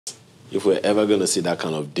if we're ever going to see that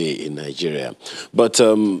kind of day in Nigeria. But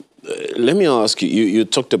let me ask you, you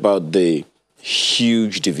talked about the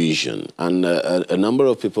huge division, and a number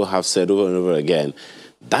of people have said over and over again,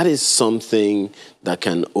 that is something that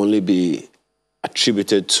can only be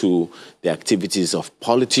attributed to the activities of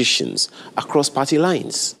politicians across party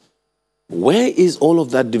lines. Where is all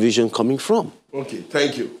of that division coming from? Okay,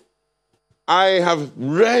 thank you. I have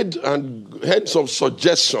read and heard some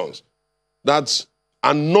suggestions that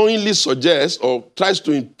unknowingly suggests or tries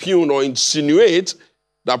to impugn or insinuate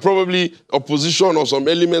that probably opposition or some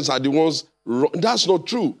elements are the ones wrong. That's not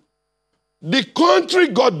true. The country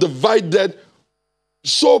got divided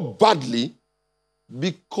so badly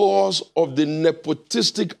because of the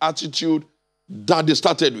nepotistic attitude that they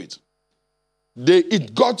started with.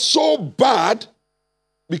 It got so bad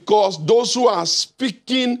because those who are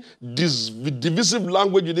speaking this divisive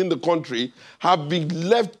language within the country have been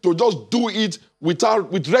left to just do it with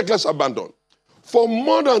reckless abandon. For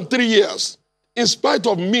more than 3 years, in spite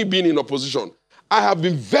of me being in opposition, I have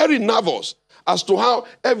been very nervous as to how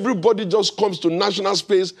everybody just comes to national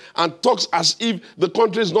space and talks as if the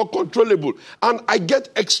country is not controllable. And I get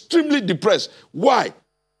extremely depressed. Why?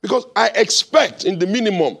 Because I expect, in the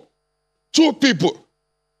minimum, 2 people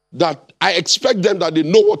that I expect them that they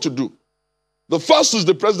know what to do. The first is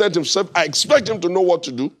the president himself. I expect him to know what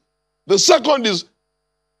to do. The second is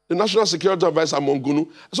the National Security Advisor, Mongunu.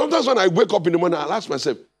 Sometimes when I wake up in the morning, I'll ask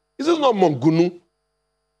myself, is this not Mongunu?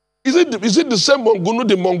 Is it the same Mongunu,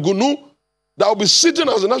 the Mongunu that will be sitting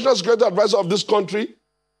as the National Security Advisor of this country?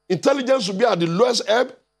 Intelligence will be at the lowest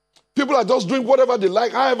ebb. People are just doing whatever they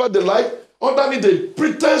like, however they like, underneath the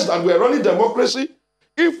pretense that we're running democracy.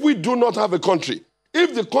 If we do not have a country,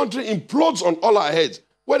 if the country implodes on all our heads,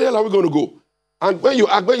 where the hell are we going to go? And when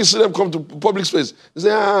you see them come to public space, you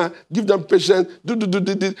say, give them patience, do.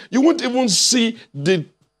 You won't even see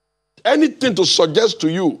anything to suggest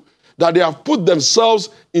to you that they have put themselves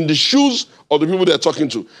in the shoes of the people they're talking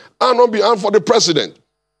to. And on behalf for the president,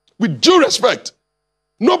 with due respect,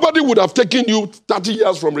 nobody would have taken you 30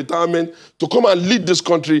 years from retirement to come and lead this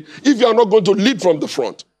country if you are not going to lead from the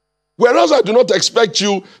front. Whereas I do not expect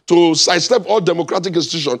you to sidestep all democratic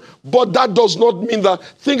institutions, but that does not mean that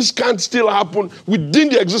things can't still happen within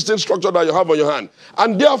the existing structure that you have on your hand.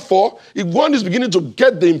 And therefore, if one is beginning to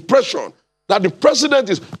get the impression that the president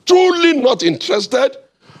is truly not interested,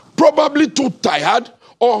 probably too tired,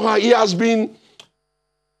 or he has been,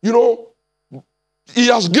 he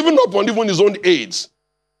has given up on even his own aides,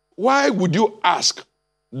 why would you ask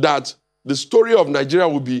that the story of Nigeria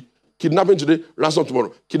will be kidnapping today, ransom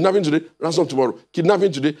tomorrow. Kidnapping today, ransom tomorrow.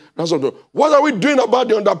 Kidnapping today, ransom tomorrow. What are we doing about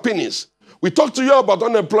the underpinnings? We talk to you about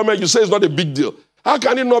unemployment, you say it's not a big deal. How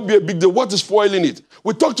can it not be a big deal? What is foiling it?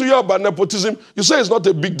 We talk to you about nepotism, you say it's not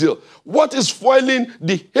a big deal. What is foiling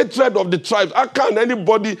the hatred of the tribes? How can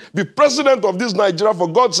anybody be president of this Nigeria, for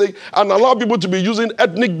God's sake, and allow people to be using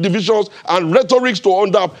ethnic divisions and rhetorics to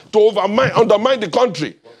undermine the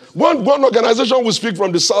country? One organization will speak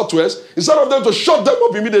from the southwest. Instead of them to shut them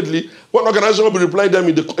up immediately, one organization will be replying them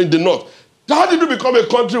in the north. How did we become a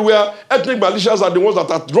country where ethnic militias are the ones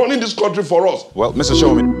that are running this country for us? Well, Mr.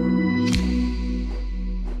 Sowunmi.